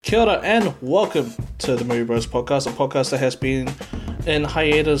Kia Ora and welcome to the MovieBro's podcast, a podcast that has been in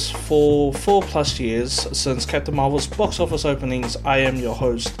hiatus for 4+ years since Captain Marvel's box office openings. I am your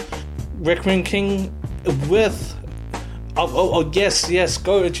host, Recommend King, with... yes,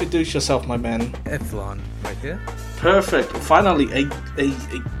 go introduce yourself, my man. Epsilon, right here. Perfect. Finally,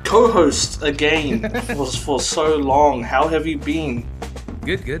 a co-host again for so long. How have you been?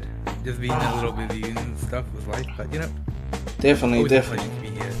 Good. Just being a little busy and stuff with life, but you know. Definitely. To be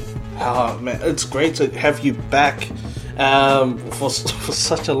here. Oh man, it's great to have you back for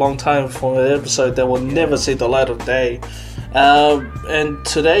such a long time for an episode that will never see the light of day. And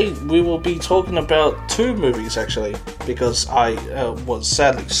today we will be talking about 2 movies actually, because I was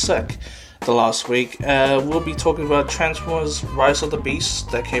sadly sick the last week. We'll be talking about Transformers Rise of the Beast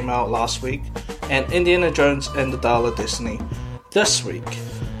that came out last week, and Indiana Jones and the Dial of Destiny this week.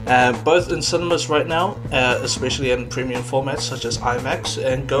 Both in cinemas right now, especially in premium formats such as IMAX,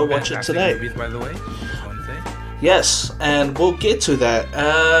 and go watch it today. Movies, by the way. Yes, and we'll get to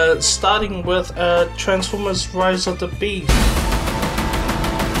that. Starting with Transformers Rise of the Beast.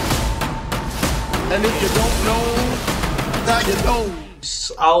 And if you don't know, now you know.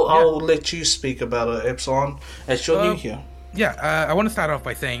 I'll let you speak about it, Epsilon, as you're new here. I want to start off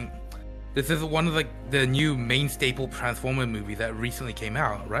by saying this is one of the new main staple Transformer movie that recently came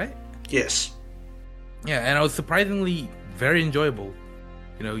out, right? Yes. Yeah, and it was surprisingly very enjoyable.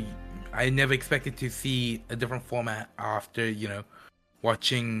 You know, I never expected to see a different format after, you know,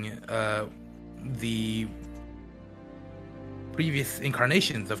 watching the previous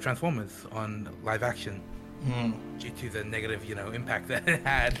incarnations of Transformers on live action due to the negative, you know, impact that it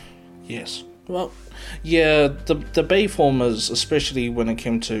had. Yes. Well, yeah, the Bayformers, especially when it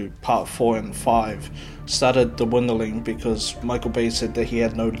came to part 4 and 5, started dwindling because Michael Bay said that he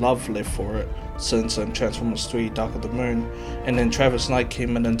had no love left for it since Transformers 3 Dark of the Moon, and then Travis Knight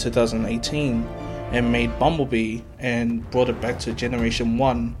came in 2018 and made Bumblebee and brought it back to Generation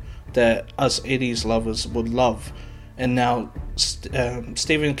 1 that us 80s lovers would love. And now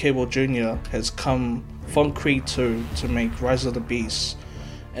Stephen Cable Jr. has come from Creed 2 to make Rise of the Beast,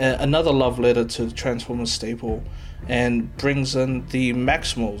 another love letter to the Transformers staple, and brings in the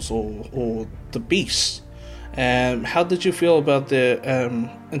Maximals or the Beast. How did you feel about their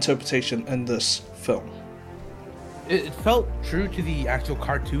interpretation in this film? It felt true to the actual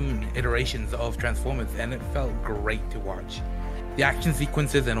cartoon iterations of Transformers, and it felt great to watch. The action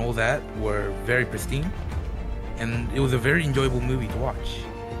sequences and all that were very pristine, and it was a very enjoyable movie to watch.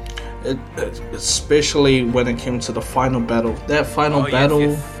 Especially when it came to the final battle. That final battle,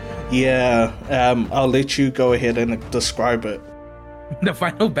 yes. Yeah, I'll let you go ahead and describe it. The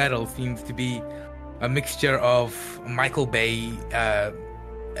final battle seems to be a mixture of Michael Bay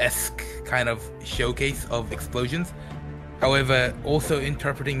esque kind of showcase of explosions. However, also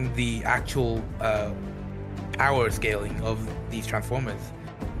interpreting the actual power scaling of these Transformers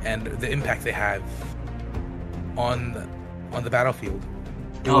and the impact they have on the battlefield.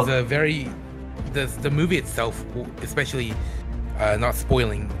 It was a very... The movie itself, especially not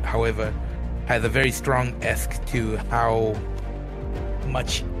spoiling, however, has a very strong esque to how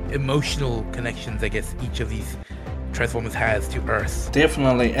much emotional connections, I guess, each of these Transformers has to Earth.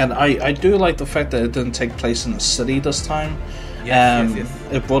 Definitely, and I do like the fact that it didn't take place in a city this time. Yes.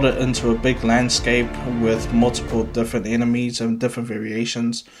 It brought it into a big landscape with multiple different enemies and different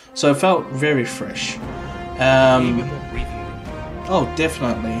variations, so it felt very fresh. Even more breathing room. Oh,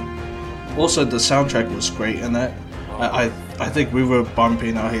 definitely. Also, the soundtrack was great, and that I think we were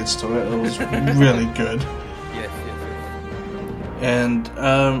bumping our heads to it. It was really good. Yes. And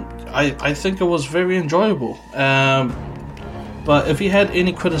I think it was very enjoyable. But if you had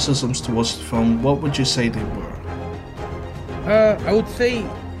any criticisms towards the film, what would you say they were? I would say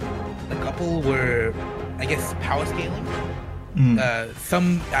a couple were, I guess, power scaling.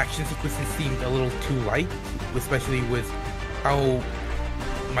 Some action sequences seemed a little too light, especially with how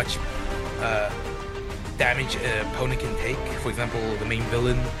much damage an opponent can take. For example, the main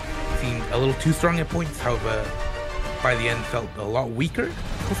villain seemed a little too strong at points, however, by the end felt a lot weaker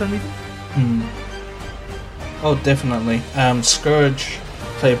for some reason. Oh, definitely. Scourge,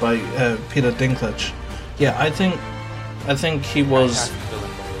 played by Peter Dinklage. Yeah, I think he was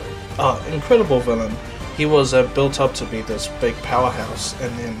incredible villain. He was built up to be this big powerhouse,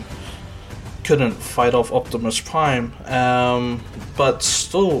 and then couldn't fight off Optimus Prime. But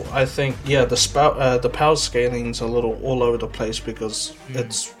still, I think the power scaling's a little all over the place because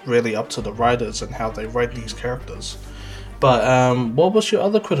it's really up to the writers and how they write these characters. But what was your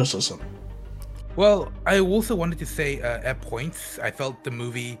other criticism? Well, I also wanted to say at points I felt the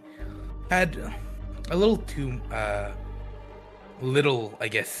movie had a little too little, I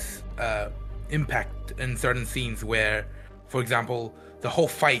guess, impact in certain scenes where, for example, the whole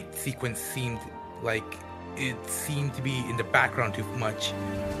fight sequence seemed to be in the background too much,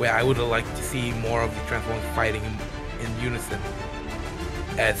 where I would have liked to see more of the Transformers fighting in unison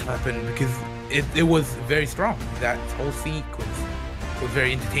as happened, because it was very strong. That whole sequence was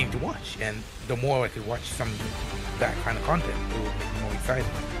very entertaining to watch, and the more I could watch some of that kind of content, it would make me more excited.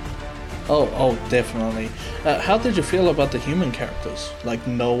 Oh, definitely. How did you feel about the human characters, like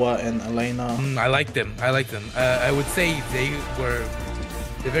Noah and Elena? I like them. I would say they're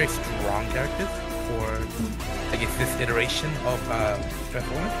very strong characters for, I guess, this iteration of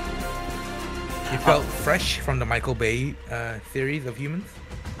Transformers. It felt fresh from the Michael Bay series of humans.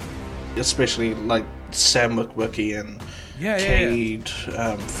 Especially like Sam Witwicky and Cade,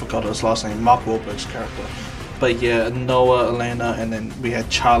 forgot his last name, Mark Wahlberg's character. But yeah, Noah, Elena, and then we had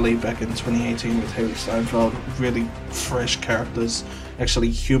Charlie back in 2018 with Haley Steinfeld. Really fresh characters, actually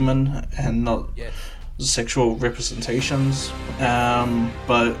human and not sexual representations.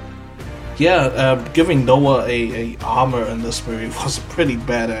 But yeah, giving Noah a armor in this movie was pretty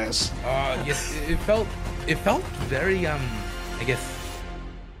badass. Yes, it felt very I guess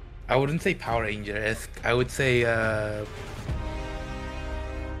I wouldn't say Power Ranger-esque. I would say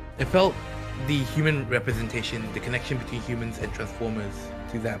it felt the human representation, the connection between humans and Transformers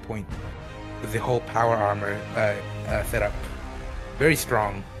to that point, with the whole power armor setup, very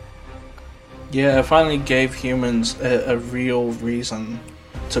strong. Yeah, it finally gave humans a real reason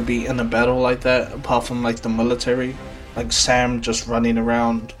to be in a battle like that, apart from like the military. Like Sam just running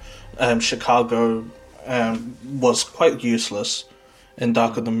around Chicago was quite useless in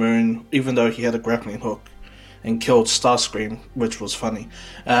Dark of the Moon, even though he had a grappling hook and killed Starscream, which was funny.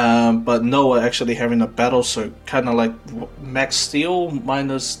 But Noah actually having a battle suit, kind of like Max Steel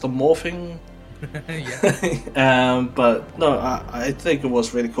minus the morphing. But no, I think it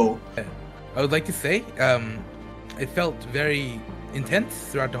was really cool. I would like to say it felt very intense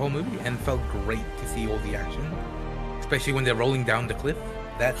throughout the whole movie, and felt great to see all the action, especially when they're rolling down the cliff.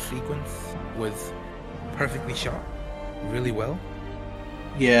 That sequence was perfectly shot, really well.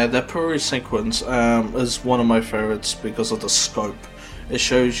 Yeah, that Peru sequence is one of my favorites because of the scope. It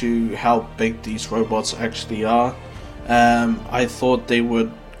shows you how big these robots actually are. I thought they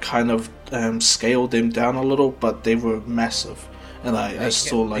would kind of scale them down a little, but they were massive, and I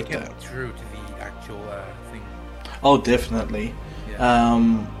still like that. True to the actual thing. Oh, definitely.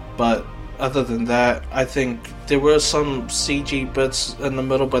 Yeah. But other than that, I think there were some CG bits in the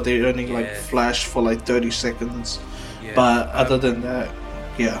middle, but they only flashed for like 30 seconds. Yeah. But other than that,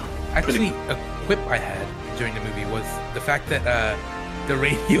 yeah. Actually, a quip I had during the movie was the fact that the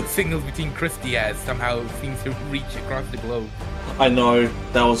radio signals between Chris Diaz somehow seems to reach across the globe. I know,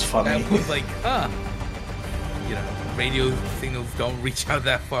 that was funny. That was like, radio signals don't reach out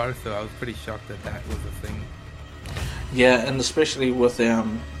that far, so I was pretty shocked that that was a thing. Yeah, and especially with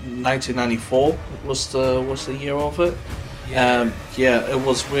 1994 was the year of it. Yeah, it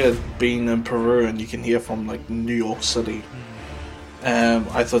was weird being in Peru and you can hear from like New York City.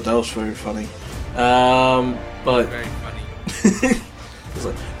 I thought that was very funny. But very funny. It's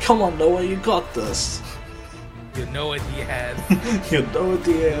like, come on, Noah, you got this. You know what he had. You know what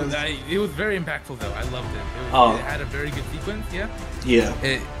he has. It was very impactful, though. I loved it. It had a very good sequence. Yeah. Yeah.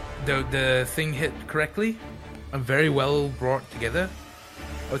 The thing hit correctly. Very well brought together,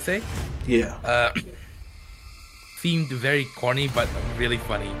 I would say. Yeah. Seemed very corny, but really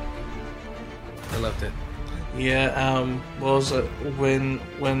funny. I loved it. Yeah, what was it when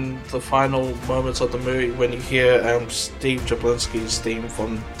the final moments of the movie, when you hear Steve Jablinski's theme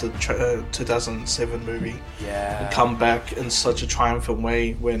from the 2007 movie come back in such a triumphant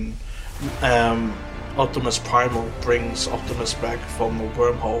way when Optimus Primal brings Optimus back from the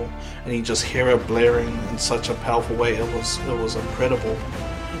wormhole and you just hear it blaring in such a powerful way. It was incredible.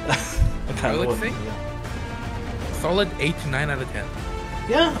 I would say solid 8 to 9 out of 10.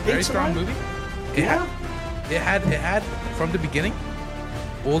 Yeah, very strong movie. It had from the beginning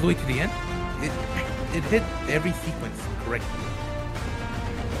all the way to the end. It hit every sequence correctly.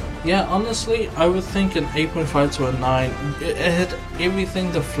 Yeah, honestly, I would think an 8.5 to a 9. It had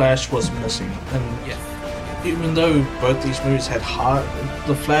everything the Flash was missing, and even though both these movies had heart,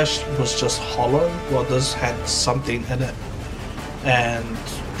 the Flash was just hollow. Well, this had something in it, and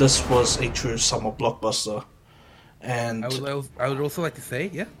this was a true summer blockbuster. And I would also like to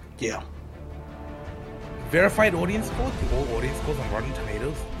say, verified audience scores, the all audience scores on Rotten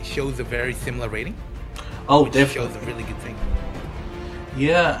Tomatoes shows a very similar rating. Oh, which definitely. Shows a really good thing.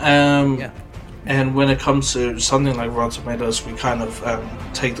 Yeah, and when it comes to something like Rotten Tomatoes, we kind of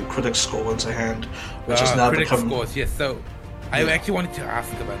take the critic score into hand, which is now critic becoming... scores, yes. So I actually wanted to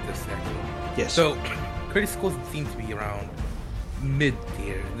ask about this, actually. Yes. So, critic scores seem to be around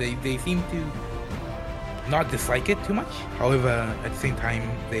mid-tier. They seem to not dislike it too much. However, at the same time,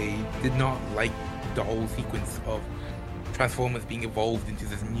 they did not like the whole sequence of Transformers being evolved into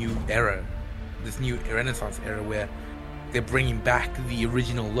this new era, this new Renaissance era where they're bringing back the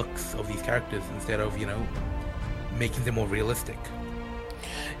original looks of these characters instead of, making them more realistic.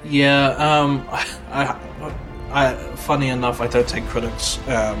 Yeah, I funny enough, I don't take critics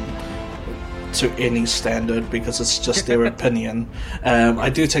to any standard because it's just their opinion. I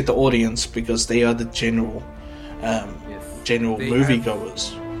do take the audience because they are the general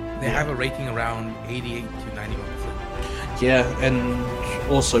moviegoers. They have a rating around 88 to 91%. Yeah, and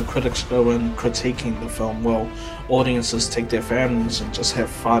also critics go in critiquing the film. Well, audiences take their families and just have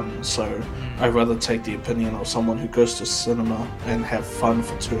fun, so I'd rather take the opinion of someone who goes to cinema and have fun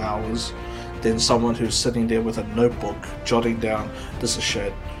for 2 hours than someone who's sitting there with a notebook jotting down, this is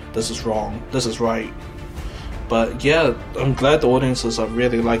shit, this is wrong, this is right. But yeah, I'm glad the audiences are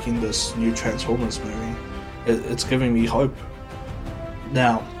really liking this new Transformers movie. It's giving me hope.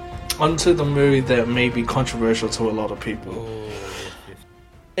 Now, onto the movie that may be controversial to a lot of people.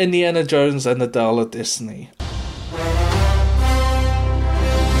 Indiana Jones and the Dial of Destiny.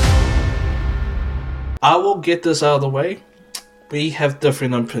 I will get this out of the way. We have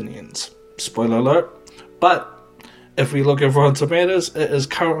different opinions. Spoiler alert. But if we look at Rotten Tomatoes, it is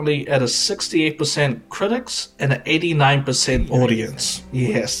currently at a 68% critics and an 89% audience.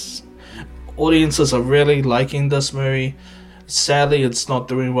 Yes. Audiences are really liking this movie. Sadly, it's not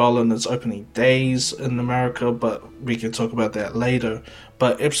doing well in its opening days in America, but we can talk about that later.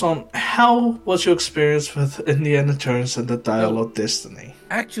 But Epsilon, how was your experience with Indiana Jones and the Dial of Destiny?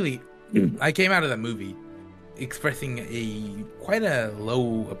 Actually, I came out of that movie expressing quite a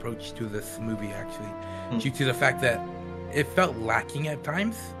low approach to this movie, actually, due to the fact that it felt lacking at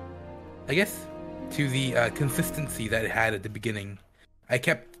times, I guess, to the consistency that it had at the beginning.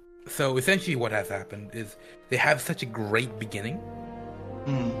 So essentially what has happened is they have such a great beginning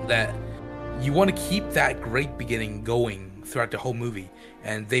that you want to keep that great beginning going throughout the whole movie,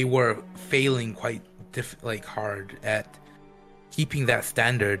 and they were failing quite hard at keeping that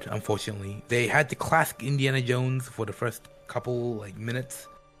standard. Unfortunately, they had the classic Indiana Jones for the first couple minutes,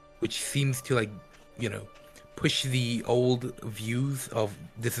 which seems to push the old views of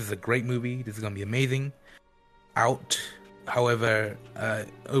this is a great movie, this is gonna be amazing out. However,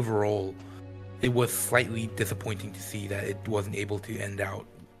 overall, it was slightly disappointing to see that it wasn't able to end out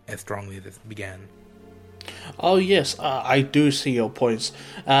as strongly as it began. Oh yes, I do see your points.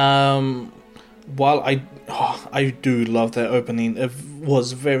 While I do love that opening, it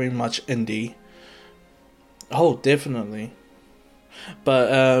was very much indie. Oh, definitely.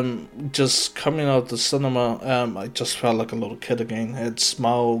 But just coming out of the cinema, I just felt like a little kid again. I had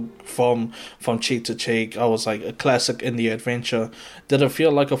smiled from cheek to cheek. I was like a classic indie adventure. Did it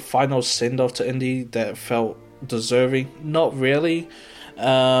feel like a final send-off to indie that felt deserving? Not really.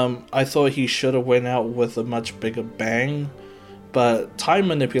 I thought he should have went out with a much bigger bang. But time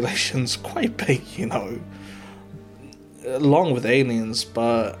manipulation's quite big, along with aliens.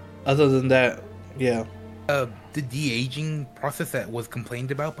 But other than that, yeah. The de-aging process that was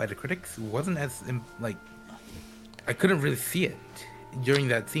complained about by the critics wasn't as I couldn't really see it during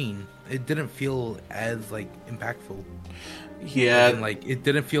that scene. It didn't feel as impactful. Yeah, it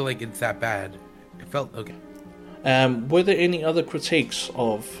didn't feel like it's that bad. It felt okay. Were there any other critiques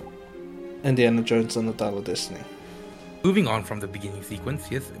of Indiana Jones and the Dial of Destiny? Moving on from the beginning sequence,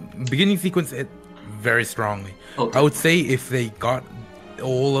 yes, beginning sequence it very strongly. Okay. I would say if they got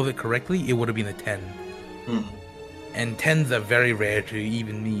all of it correctly, it would have been a 10. And 10s are very rare to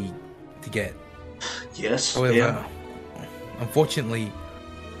even me to get. Yes. However, unfortunately,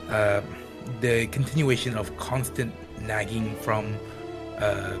 the continuation of constant nagging from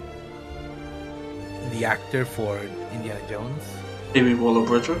the actor for Indiana Jones, Amy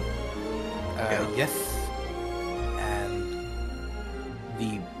Waller-Bridger. Yes, and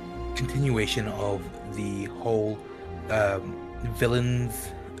the continuation of the whole villains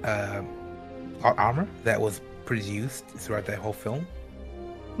armor that was produced throughout that whole film,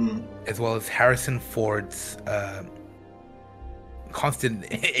 as well as Harrison Ford's constant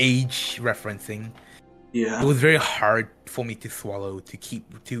age referencing. Yeah, it was very hard for me to swallow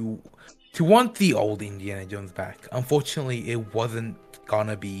to want the old Indiana Jones back. Unfortunately, it wasn't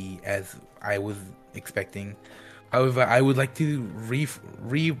gonna be as I was expecting. However, I would like to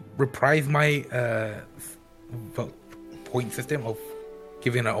reprise my point system of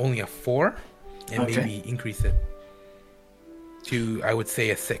giving it only a 4 and maybe increase it to, I would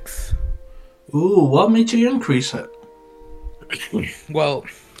say, a 6. Ooh, what made you increase it? Well,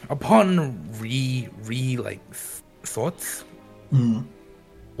 upon thoughts,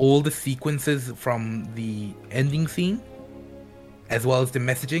 all the sequences from the ending scene, as well as the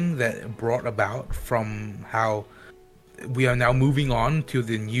messaging that brought about from how we are now moving on to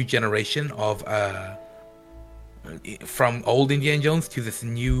the new generation of from old Indiana Jones to this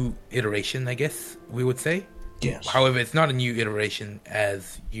new iteration, I guess we would say. Yes. However, it's not a new iteration,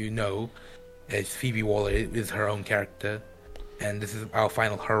 as you know, as Phoebe Waller is her own character, and this is our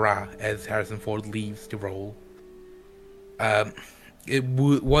final hurrah as Harrison Ford leaves the role. It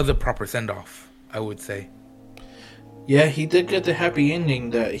was a proper send-off, I would say. Yeah, he did get the happy ending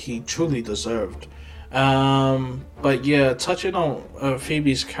that he truly deserved. But yeah, touching on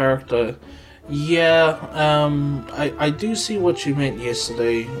Phoebe's character, I do see what you meant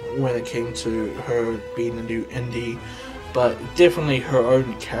yesterday when it came to her being a new Indy, but definitely her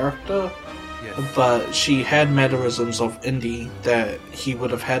own character. Yes. But she had mannerisms of Indy that he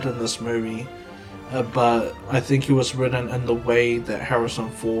would have had in this movie. But I think it was written in the way that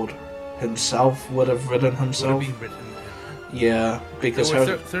Harrison Ford himself would have written himself. Would have been written. Yeah, because there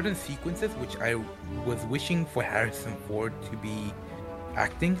were certain sequences which I was wishing for Harrison Ford to be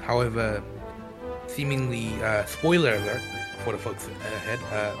acting. However, seemingly, spoiler alert for the folks ahead,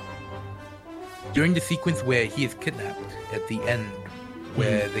 during the sequence where he is kidnapped at the end,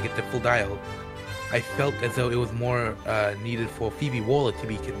 where they get the full dial, I felt as though it was more needed for Phoebe Waller to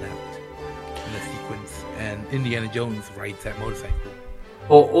be kidnapped in the sequence, and Indiana Jones rides that motorcycle.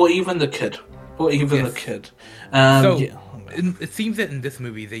 Or even the kid. Or even the kid. It seems that in this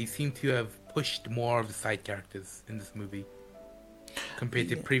movie, they seem to have pushed more of the side characters in this movie compared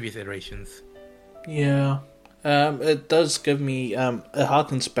to previous iterations. Yeah. It does give me, it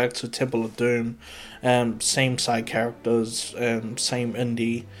harkens back to Temple of Doom. Same side characters, same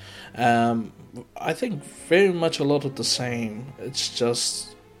indie. I think very much a lot of the same. It's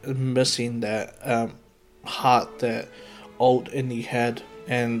just missing that heart that old indie had,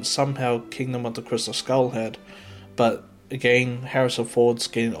 and somehow Kingdom of the Crystal Skull had. But again, Harrison Ford's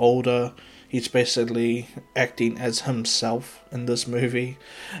getting older. He's basically acting as himself in this movie,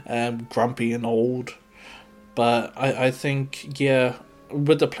 grumpy and old. But I think,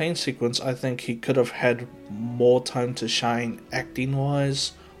 with the plane sequence, I think he could have had more time to shine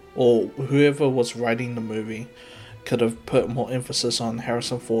acting-wise, or whoever was writing the movie could have put more emphasis on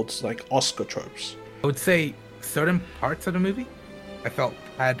Harrison Ford's Oscar tropes. I would say certain parts of the movie I felt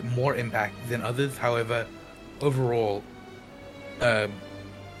had more impact than others. However, overall,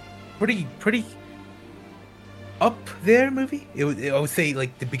 pretty up there movie. I would say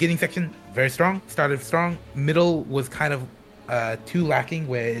the beginning section very strong, started strong. Middle was kind of too lacking,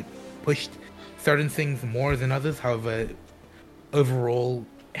 where it pushed certain things more than others. However, overall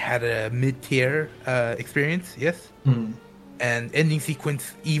had a mid-tier experience. Yes. And ending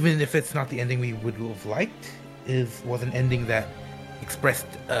sequence, even if it's not the ending we would have liked, was an ending that expressed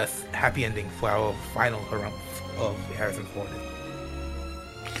a happy ending for our final harumph of Harrison Ford.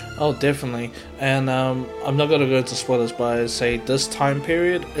 Oh, definitely. And I'm not going to go into spoilers, but I say this time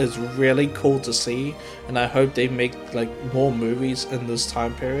period is really cool to see, and I hope they make more movies in this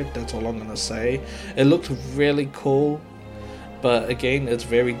time period. That's all I'm going to say. It looked really cool, but again, it's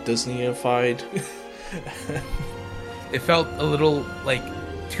very Disney-ified. It felt a little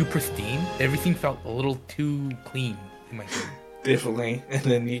too pristine. Everything felt a little too clean in my head. Definitely. And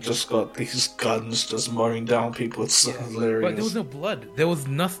then you just got these guns just mowing down people. It's hilarious. But there was no blood. There was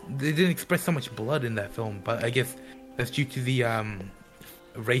nothing. They didn't express so much blood in that film. But I guess that's due to the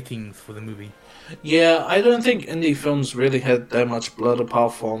ratings for the movie. Yeah, I don't think indie films really had that much blood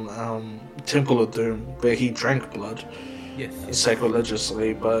apart from Temple of Doom, where he drank blood. Yes.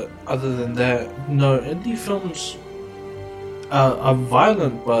 Sacrilegiously. But other than that, no, indie films are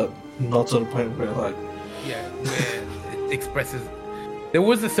violent, but not to the point where where it expresses. There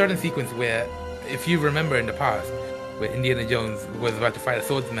was a certain sequence where, if you remember in the past, where Indiana Jones was about to fight a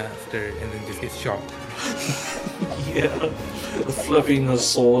swordsmaster and then just gets shot. Yeah, flipping the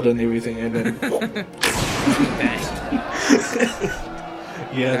sword and everything, and then bang.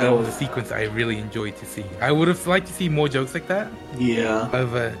 Yeah, that was a sequence I really enjoyed to see. I would have liked to see more jokes like that. Yeah.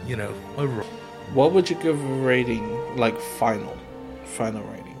 However, overall. What would you give a rating, final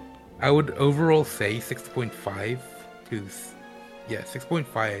rating? I would overall say 6.5 to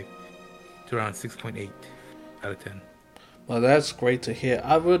 6.5 to around 6.8 out of 10. Well, that's great to hear.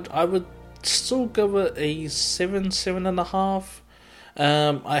 I would still give it a 7.5.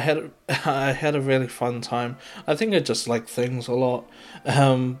 I had a really fun time. I think I just like things a lot.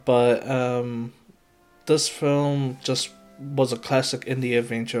 But this film just was a classic indie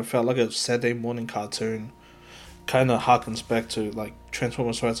adventure. It felt like a Saturday morning cartoon. kind of harkens back to like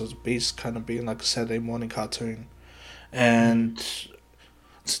Transformers Rise of the Beast kind of being like a Saturday morning cartoon. And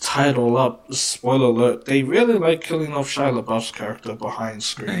to tie it all up, spoiler alert, they really like killing off Shia LaBeouf's character behind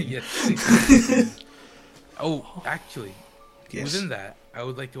screen. Yes. Oh, actually, Yes. within that, I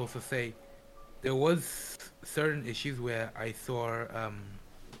would like to also say there was certain issues where I saw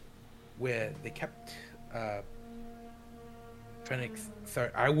where they kept trying to. Sorry,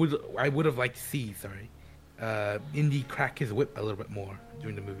 I would have liked to see. Indy crack his whip a little bit more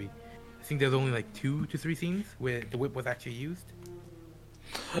during the movie. I think there's only like 2 to 3 scenes where the whip was actually used.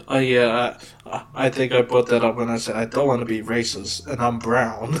 Yeah, I think I brought that up when I said I don't want to be racist, and I'm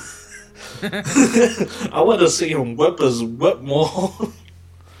brown. I want to see him whip his whip more.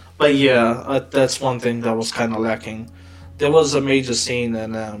 But yeah, that's one thing that was kind of lacking. There was a major scene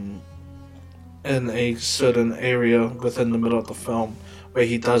in a certain area within the middle of the film where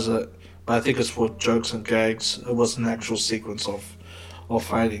he does it, but I think it's for jokes and gags. It was an actual sequence of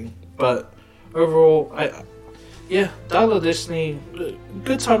fighting. But overall, Dial of Destiny,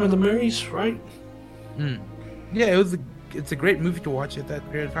 good time in the movies, right? Yeah, it's a great movie to watch at that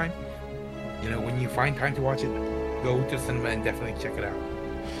period of time. You know, when you find time to watch it, go to the cinema and definitely check it out.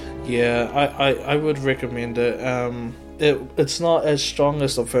 Yeah, I would recommend it. It's not as strong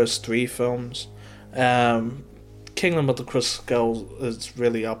as the first 3 films. Kingdom of the Crystal Skull is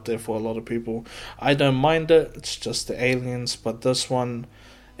really up there for a lot of people. I don't mind it, it's just the aliens, but this one,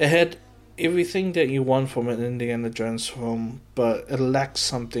 it had everything that you want from an Indiana Jones film, but it lacks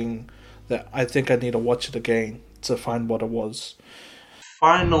something that I think I need to watch it again to find what it was.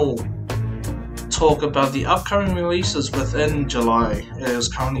 Final talk about the upcoming releases within July. It is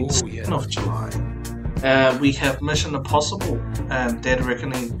currently the 2nd of July. We have Mission Impossible and Dead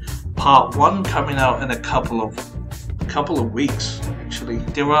Reckoning Part 1 coming out in a couple of weeks, actually.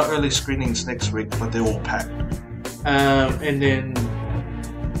 There are early screenings next week, but they're all packed. And then,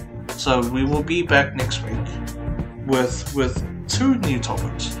 so we will be back next week with 2 new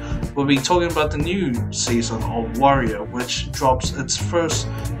topics. We'll be talking about the new season of Warrior, which drops its first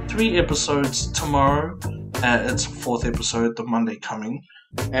 3 episodes tomorrow. Its 4th episode, the Monday coming.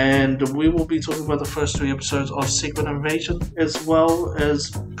 And we will be talking about the first 3 episodes of Secret Invasion, as well as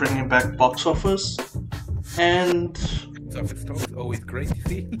bringing back Box Office. And Box Office talk is always great to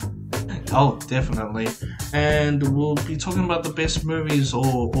see. Oh, definitely. And we'll be talking about the best movies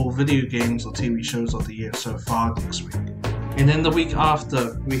or video games or TV shows of the year so far next week. And then the week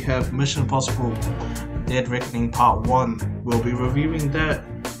after, we have Mission Impossible Dead Reckoning Part 1. We'll be reviewing that,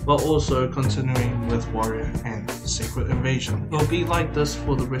 but also continuing with Warrior and Secret Invasion. It'll be like this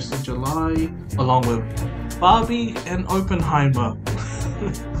for the rest of July, along with Barbie and Oppenheimer.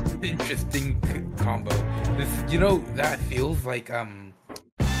 Interesting combo. That feels like Doom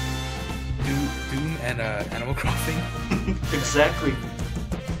and Animal Crossing. Exactly.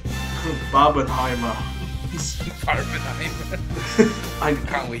 Barbenheimer. Barbenheimer. I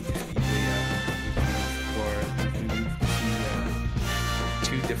can't wait to see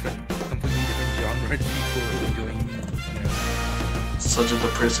completely different genre people doing. Such a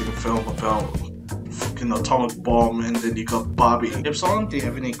depressing film about fucking atomic bomb, and then you got Barbie. Epsilon, do you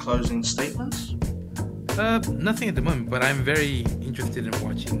have any closing statements? Nothing at the moment, but I'm very interested in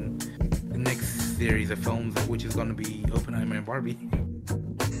watching the next series of films, which is going to be Oppenheimer and Barbie.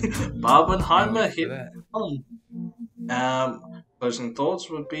 Barbenheimer hit home. Closing thoughts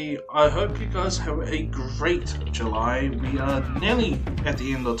would be, I hope you guys have a great July. We are nearly at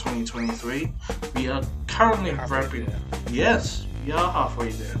the end of 2023. We are currently wrapping. Yes, we are halfway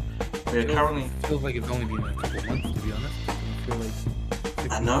there. We are currently. Feels like it's only been a couple months, to be honest.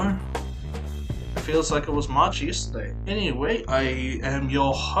 I know. It feels like it was March yesterday. Anyway, I am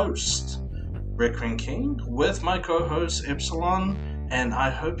your host, Reckoning King, with my co-host Epsilon, and I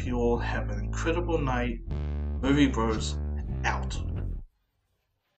hope you all have an incredible night. MovieBro's out.